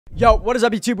Yo, what is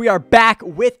up, YouTube? We are back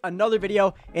with another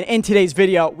video, and in today's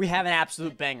video, we have an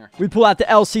absolute banger. We pull out the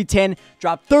LC-10,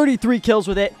 drop 33 kills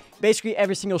with it. Basically,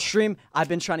 every single stream, I've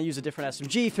been trying to use a different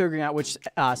SMG, figuring out which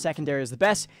secondary is the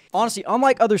best. Honestly,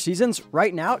 unlike other seasons,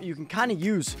 right now, you can kind of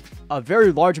use a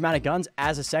very large amount of guns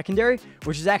as a secondary,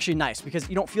 which is actually nice because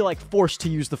you don't feel like forced to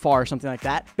use the FAR or something like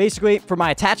that. Basically, for my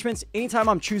attachments, anytime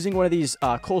I'm choosing one of these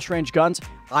close range guns,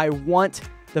 I want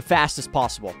the fastest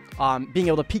possible. Being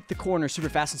able to peek the corner super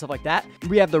fast and stuff like that.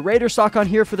 We have the Raider stock on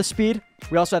here for the speed.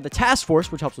 We also have the Task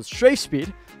Force, which helps with strafe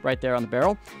speed right there on the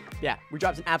barrel. Yeah, we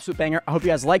dropped an absolute banger. I hope you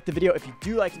guys liked the video. If you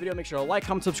do like the video, make sure to like,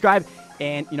 comment, subscribe,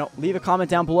 and, you know, leave a comment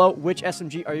down below. Which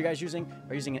SMG are you guys using? Are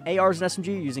you using an AR as an SMG?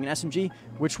 Using an SMG?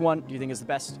 Which one do you think is the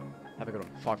best? Have a good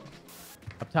one. Fuck.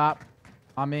 Up top,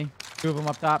 on me. Two of them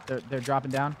up top. They're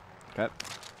dropping down. Okay.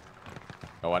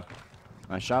 Go one.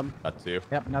 Nice job. That's two.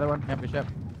 Yep, another one. Yep, good ship.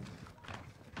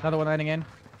 Another one landing in.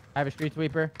 I have a street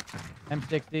sweeper.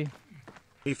 M60.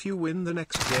 If you win the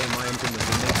next game, I am going to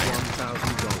donate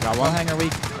 $1,000. Got one hanger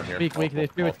weak. Weak. There's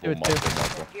two. I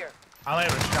only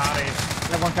have a shotty. I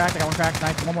got one crack.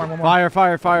 Nice. One more.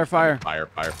 Fire.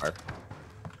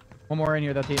 One more in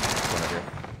here, though, team. I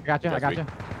got you.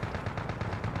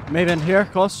 Maven here,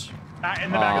 close. In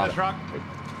the back of the truck.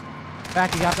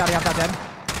 Back, he hopped out dead.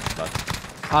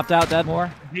 Hopped out, dead.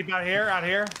 More. Deep out here.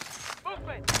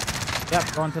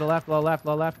 Yep, going to the left, low left.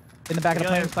 In the back of the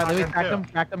plane, slightly weak.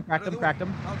 Cracked him.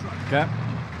 Okay.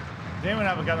 Does anyone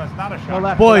have a gun that's not a Low shot?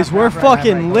 left, Boys, we're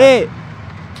fucking lit.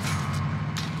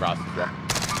 Cross as well.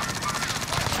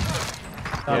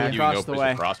 Oh, Yeah, we you can crossed go the push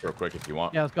way. across real quick if you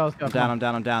want. Yeah, let's go. I'm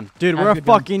down. Dude, Yeah, we're a good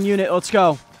gun. fucking unit. Let's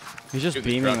go. He's just Shoot the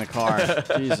beaming the truck.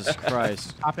 car. Jesus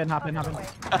Christ. Hop in.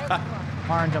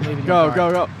 Orange, I'm leaving.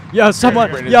 Go.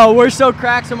 Yo, we're so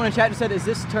cracked. Someone in chat just said, is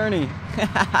this tourney?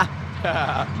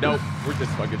 Nope, we're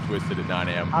just fucking twisted at 9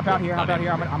 a.m. Hop out here. I'm gonna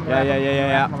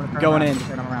Yeah. I'm gonna turn Going around. in.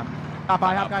 Turn around. Top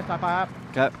eye up, guys. Top eye up.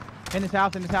 Okay. In this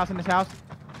house.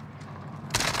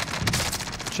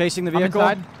 Chasing the I'm vehicle.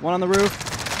 inside. One on the roof.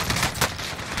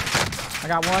 I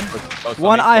got one.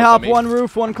 One IHOP, one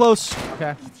roof, one close.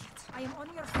 Okay.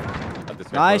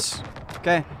 Nice.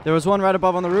 Okay. There was one right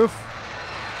above on the roof.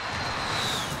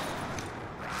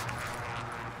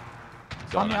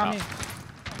 On me.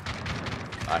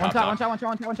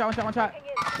 One shot.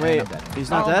 Wait, he's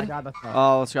not Oh my dead? God, let's go.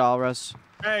 Oh, let's go, Alres.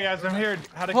 Hey guys, I'm here.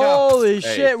 How'd it go? Holy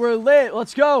Hey. shit, we're lit.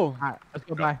 Let's go. All right, let's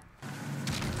go. Bye.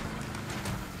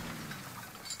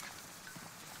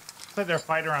 Said they're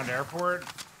fighting around airport.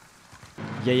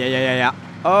 Yeah.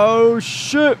 Oh,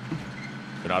 shit.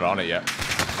 They're not on it yet.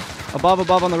 Above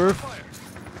on the roof.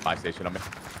 Fire station on me.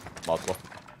 Multiple.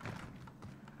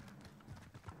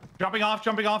 Jumping off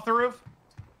the roof.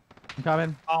 I'm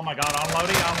coming. Oh my god,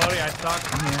 unloading. I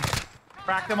suck. I'm here.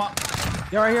 Cracked him up.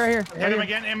 Yeah, right here. Hit him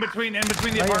again in between the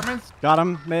Right here. apartments. Got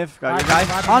him, Maeve. Got your Five,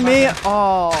 guy. five, On me. five.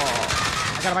 Oh.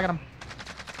 I got him.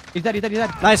 He's dead.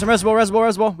 Nice. I'm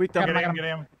resible. Weak though. Got him. Get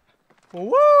him.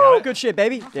 Woo. it. Good shit,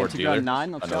 baby. Or Damn, dealer.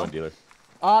 9. Let's Another go.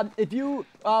 dealer. If you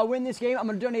win this game, I'm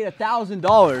gonna donate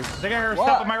 $1,000. I think I heard What?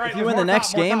 stuff on my right. If you There's win the more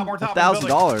next top, more game, top, more top in the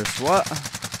building. $1,000. What?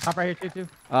 Top right here, too.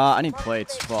 I need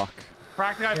plates. Fuck.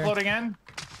 Cracked the guy Here. floating in.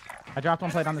 I dropped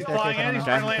one plate on the He's staircase. flying I in. don't He's know.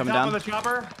 trying to land coming top down. of the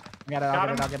chopper.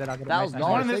 I'll get it. $1,000.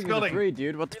 One in this Saving the building. free,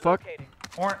 dude. What the fuck?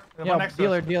 Or the Yo, one next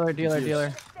to us. dealer.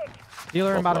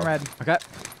 Dealer in bottom red. Okay.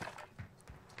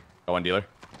 Go one dealer.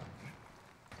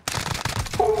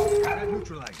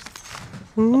 Neutralized.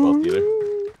 Both dealer.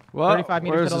 What? 35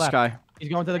 meters Where's to the this left. guy? He's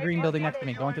going to the green building next to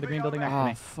me.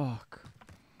 Oh, fuck.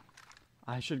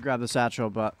 I should grab the satchel,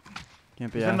 but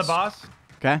can't be He's in the asked. boss.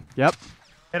 Okay. Yep.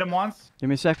 Hit him once. Give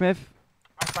me a sec, Maeve.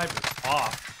 My sniper's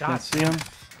off. God. Can't see him.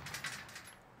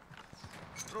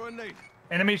 Throw a nade.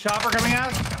 Enemy chopper coming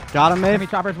at us. Got him, Enemy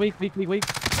Maeve. chopper's weak.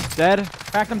 Dead.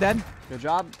 Cracked him dead. Good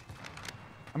job.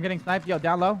 I'm getting sniped. Yo,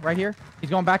 down low, right here. He's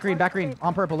going back green.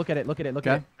 On purple. Look at it.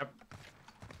 Okay. Yep.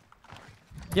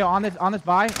 Yo, on this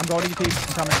buy. I'm going to you, T.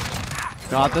 I'm coming.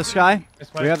 Got this guy.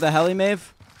 This way. We have the heli,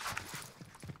 Maeve.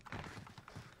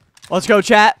 Let's go,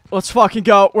 chat. Let's fucking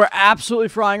go. We're absolutely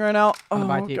frying right now. On the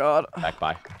buy, Oh, T. God. Back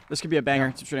by. This could be a banger.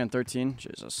 It's shooting on 13.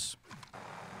 Jesus.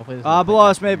 Hopefully this Below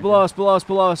us, Maeve. Below us. Yo,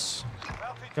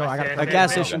 I got Okay, A okay,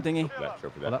 gas okay. station thingy.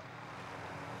 Hold up.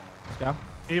 Let's go.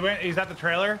 He's at the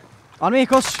trailer. On me,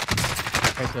 close.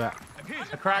 Okay, so that.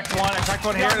 I cracked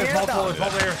one here. There's multiple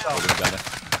here. So.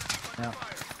 Yeah.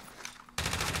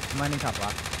 I'm landing top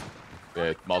block.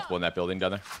 Multiple in that building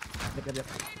down there. Yep. Going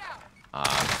for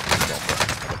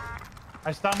it.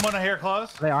 I stunned one here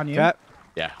close. Are they on you? Okay.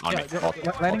 Yeah, on me.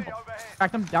 Landing.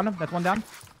 Cracked him. Down him. That's one down.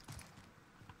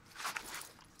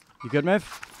 You good, Maeve?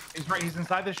 He's right. He's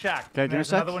inside the shack. Okay, give me a There's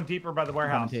sec. another one deeper by the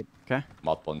warehouse. Okay.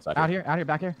 Multiple inside. Out here,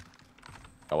 back here.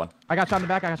 Got one. I got shot in the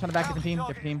back. Different team.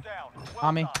 Different team.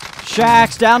 On me.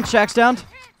 Shack's down. Shack's down.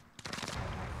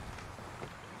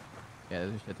 Yeah,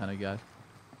 there's a shit ton of guys.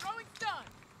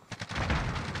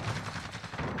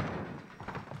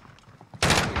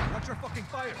 Watch your fucking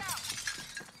fire.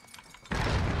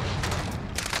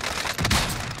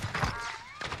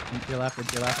 Into your left.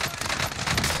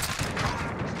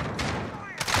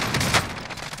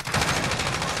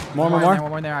 More. One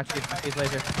more in there, actually. He's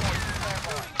laser.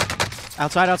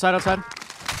 Outside.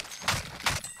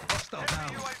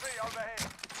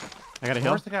 I got a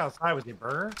hill. Where's the guy outside with you,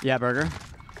 Burger? Yeah, Burger.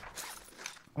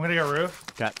 I'm gonna go roof.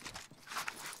 Okay. I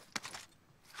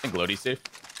think Lodi's safe.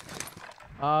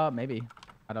 Maybe.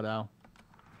 I don't know.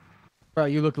 Bro,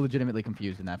 you look legitimately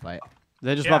confused in that fight.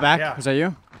 They just bought back. Yeah. Was that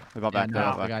you? They bought back. No, They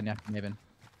bought I back. got nothing, Maven.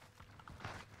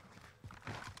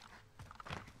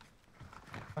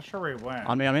 Not sure where he went.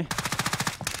 On me. They're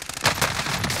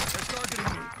targeting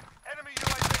me. Enemy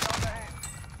UAV overhead.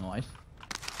 Nice.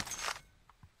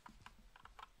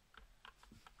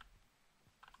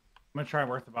 I'm gonna try and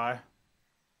worth the buy.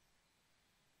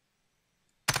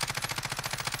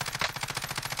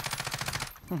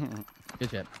 Good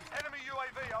shit. Enemy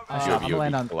UAV overhead. Sure, I'm gonna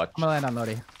land on. clutch. I'm gonna land on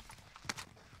Lodi.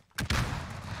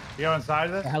 You go inside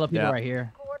of this? Hella people Yeah. right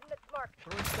here.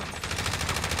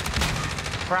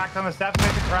 Cracked on the steps.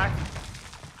 Make it cracked.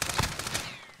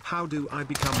 How do I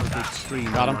become a big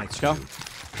streamer? Got him. like Let's go. you?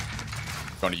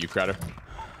 Going to you, Crowder.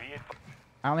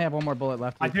 I only have one more bullet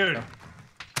left. Dude. I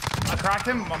cracked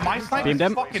him. My snipe is Beamed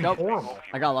him. fucking Nope. horrible.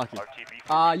 I got lucky.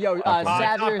 Saviour,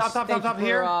 Top, thank top you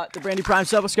here. for the Brandy Prime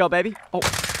sub. Let's go, baby. Oh, I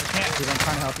can't. Dude, I'm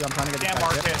trying to help you. I'm trying to get Can't this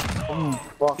mark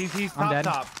back. it. He's I'm dead.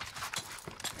 top.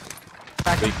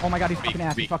 Cracked him. Wait, Oh my god, he's fucking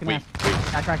ass. He's fucking ass.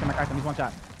 I cracked him. He's one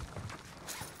shot.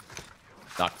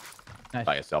 Not Nice.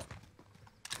 by yourself.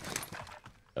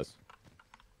 Yes.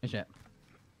 Good shit.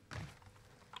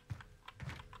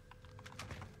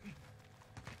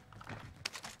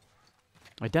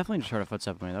 I definitely just heard a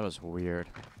footstep on me. That was weird.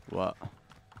 What?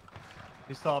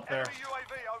 He's still up there. Enemy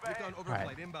UAV overhead.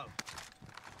 Alright. Inbound.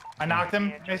 I knocked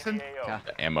him, Mason. Okay.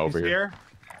 The ammo He's over here.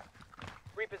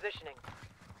 here. Repositioning.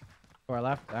 To our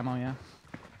left. Ammo, yeah.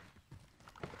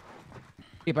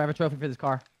 Keep, I have a trophy for this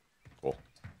car. Cool.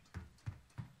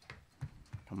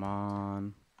 Come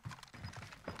on.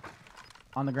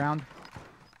 On the ground.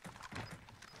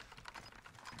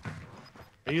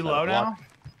 Are you low now?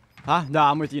 Huh? No,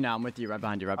 I'm with you now. I'm with you. Right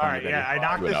behind you. Right All behind right, you. yeah. I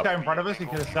knocked Do it this up. guy in front of us. He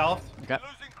could have selfed. Okay.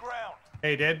 Losing ground.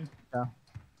 Hey, he did. Yeah.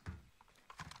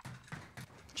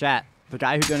 Chat. The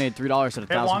guy who donated $3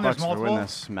 at one, there's $1,000 for win multiple.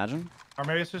 this. Imagine. Or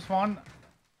maybe it's just one.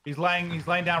 He's laying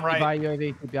down Keep by right.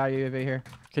 UAV. Keep by UAV here.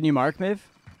 Can you mark, Maeve?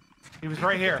 He was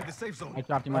right here. The safe zone. I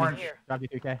dropped you money. Orange. Dropped you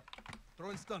 3K.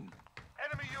 Throwing stun.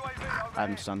 Enemy UAV overhead.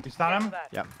 I'm stunned. You stun him?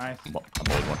 Yep. Nice. I'm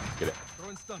holding one. Get it.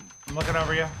 Throwing stun. I'm looking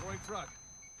over you. Throwing frag.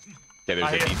 Okay, there's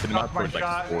I a hit decent amount my towards like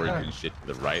shot. storage and shit to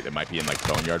the right. It might be in like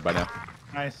boneyard by now.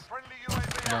 Nice. Friendly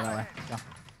UAV No, overhead.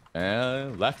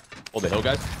 no. Left. Hold the hill,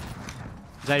 guys. Is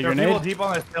that There your are people nade? deep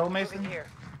on this hill, Mason? Here.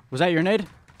 Was that your nade?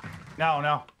 No,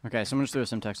 no. Okay, someone just threw a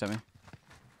sim text at me.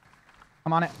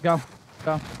 I'm on it. Go.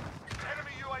 Go. Enemy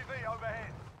UAV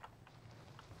overhead.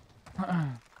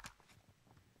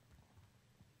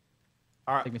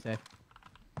 All right. Take me safe.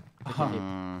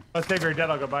 Let's say if you're dead,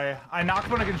 I'll go by you. I knocked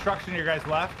one of construction to your guys'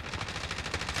 left.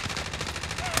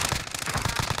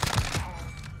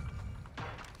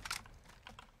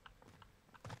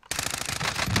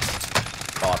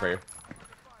 Fall off right here.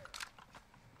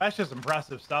 That's just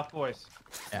impressive stuff, boys.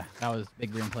 Yeah, that was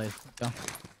big green plays. Go.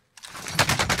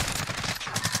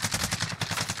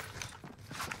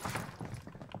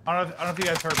 I don't know if you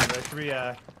guys heard me. There should be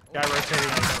a guy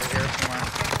rotating over here somewhere.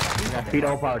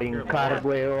 Pinoparing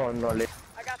cargueo on knowledge.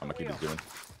 I got I'm the gonna keep wheel. this doing.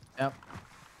 Yep.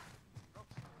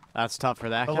 That's tough for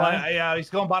that Oh, guy. yeah, he's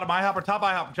going bottom eye hop or top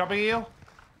eye hop. Jumping at you.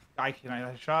 I can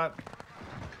I shot.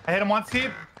 I hit him once,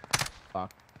 Steve.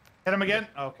 Fuck. Hit him again.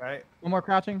 Okay. One more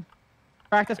crouching.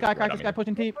 Crack this guy. Crack this guy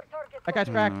pushing teep. That guy's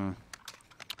cracked.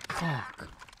 Fuck.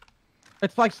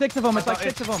 It's like 6 of them. It's like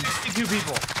 6 of them. 52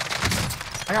 people.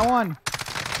 I got one.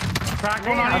 Crack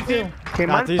one on you, team.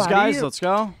 Got these guys. Let's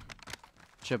go.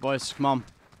 Shit, boys. Come on.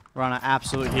 We're on an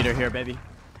absolute heater here, baby.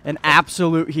 An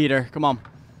absolute heater. Come on.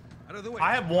 Out of the way.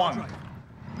 I have one.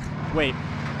 Wait.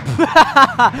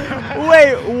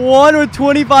 Wait. One with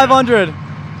 2,500.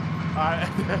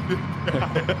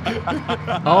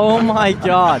 Oh my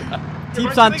god.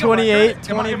 Teep's on 28,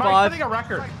 Am I 25. setting a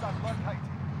record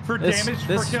for This- damage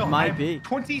this per kill? might I have be.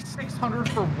 2,600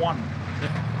 for one.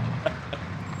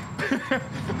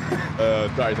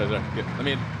 Sorry. Get, let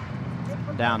me in.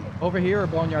 down. Over here or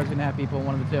Boneyard's gonna have people,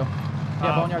 one of the two.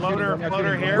 Yeah, Boneyard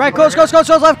floater here. Right, close left, close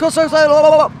left. Crack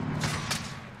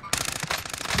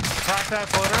that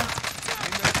floater.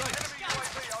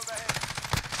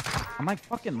 I'm like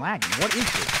fucking lagging. What is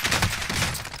this?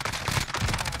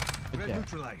 Okay.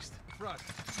 Neutralized. Front.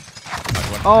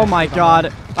 Oh my god.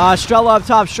 Strella up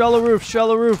top, Strella roof.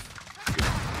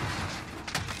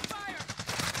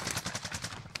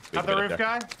 Got the roof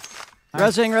guy.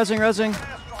 Rezzing.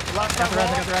 Left Got side the res,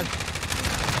 wall. got the res.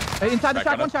 Hey, inside the Back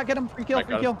shot, on one us. shot, get him. Free kill.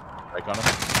 Right on him.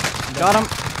 Got him.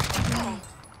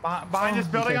 Behind this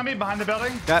building on me. Behind the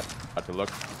building. Okay. Have to look.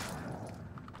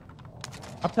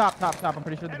 Up top. I'm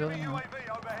pretty sure the building.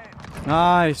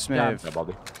 Nice, Maeve. Yeah,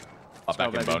 Baldy. Up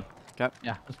back in bone. Okay.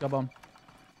 Yeah, let's go bone.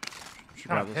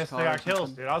 Kind of pissed they got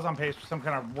kills, dude. I was on pace for some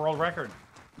kind of world record.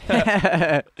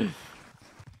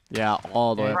 Yeah,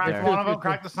 all the way up Cracked there. one of them.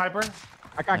 Cracked the sniper.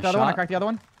 I cracked the other one. I cracked the other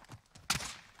one.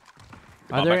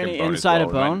 Are there any inside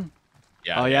of bone?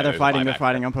 Yeah. Oh yeah, they're fighting.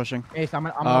 I'm pushing. Ace, I'm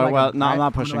gonna Oh leg well, him, no, I'm alright?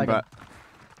 not gonna pushing, leg him. but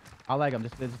I'll leg him.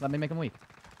 Just let me make him weak.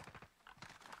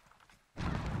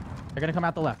 They're gonna come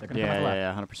out the left. They're gonna come out the left.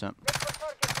 yeah, 100%.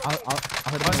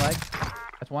 I'll hit him in the leg.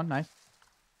 That's one. Nice.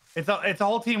 It's a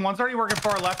whole team. One's already working for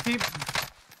our left team.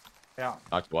 Yeah.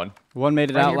 Knocked one. One made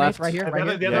it Right out here, left. Right here. The Right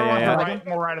other, here. the other Yeah, one's yeah, right,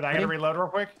 more right of that. I gotta reload real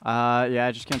quick. Yeah,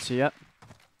 I just can't see yet.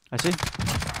 I see.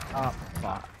 Oh,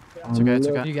 fuck. It's okay. It's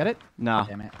Did okay. you get it? No.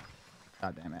 Damn it.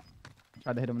 God damn it.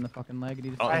 Tried to hit him in the fucking leg and he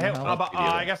just. I hit. fell.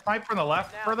 I got sniped from the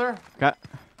left further. Okay.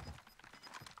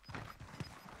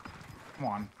 Come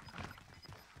on.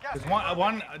 There's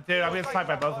one. Dude, I'm getting sniped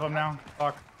by both of them now.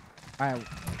 Fuck. All right.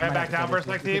 Okay, back down for a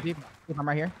sec, Steve. I'm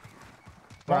right here.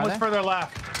 One was there? further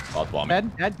left. Oh, it's me.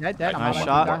 Dead. I'm Nice not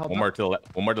shot. letting him One more to the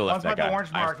left. One more to the left. One's by That the guy.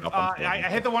 orange mark. I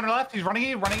hit the one to the left. He's running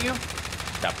you.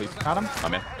 Yeah, please. Got him.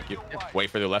 I'm in. Thank you. Wait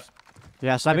for the left.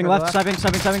 Yeah, sniping Sniping left,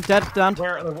 left. sniping. Dead, down.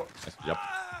 Where? Yep.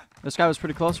 This guy was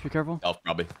pretty close. Be careful. Stealth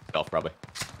probably.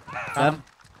 Dead.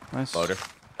 Nice. Loader.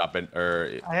 Up in,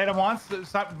 I hit him once.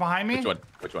 Stop behind me.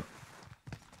 Which one?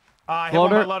 I hit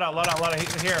one by Loader. loadout.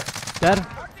 He's here. Dead.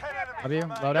 Have you?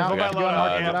 Load There's out. one by Okay.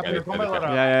 loadout. Yeah, Okay. there's one by Okay.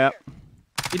 loadout. Yeah.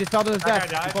 He just fell to his That death.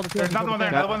 guy He died. pulled the There's trigger, another one he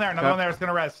there. pulled the Another one there. It's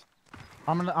gonna res.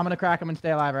 I'm gonna crack him and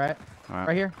stay alive. All right. All right.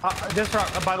 Right here. This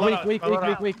rock by loadout. Weak. by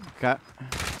loadout. Okay.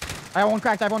 I have one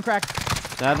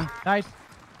cracked. Dead. Nice.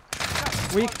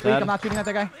 Weak. Dead. I'm not shooting at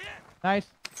that guy. Nice.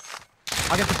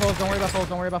 I'll get the foes. Don't worry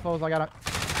about foes. I got it.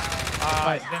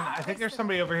 Then I think there's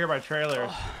somebody over here by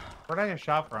trailers. Where'd I get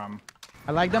shot from?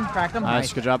 I legged him. Cracked him.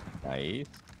 Nice. Good job. Nice.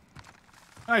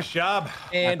 Nice job.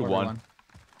 And Back one. one.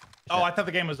 Oh, I thought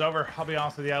the game was over. I'll be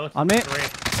honest with you. I looked On me.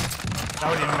 great. That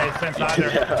wouldn't even make sense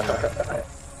either.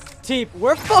 Teep,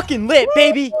 we're fucking lit,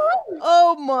 baby.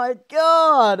 Oh my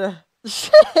god.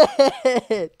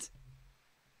 Shit.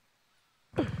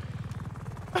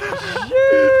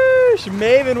 Sheesh.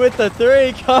 Maven with the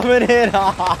 3 coming in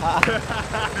hot.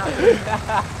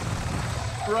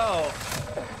 Bro.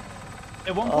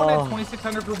 At one point, I had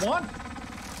 2,600 for one.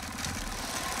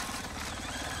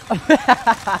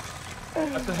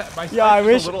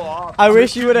 Yeah, I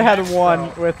wish you would have had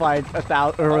one with like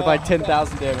 1,000 or with like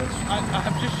 10,000 damage.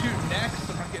 I'm just shooting next.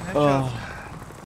 I'm not getting headshots. Oh.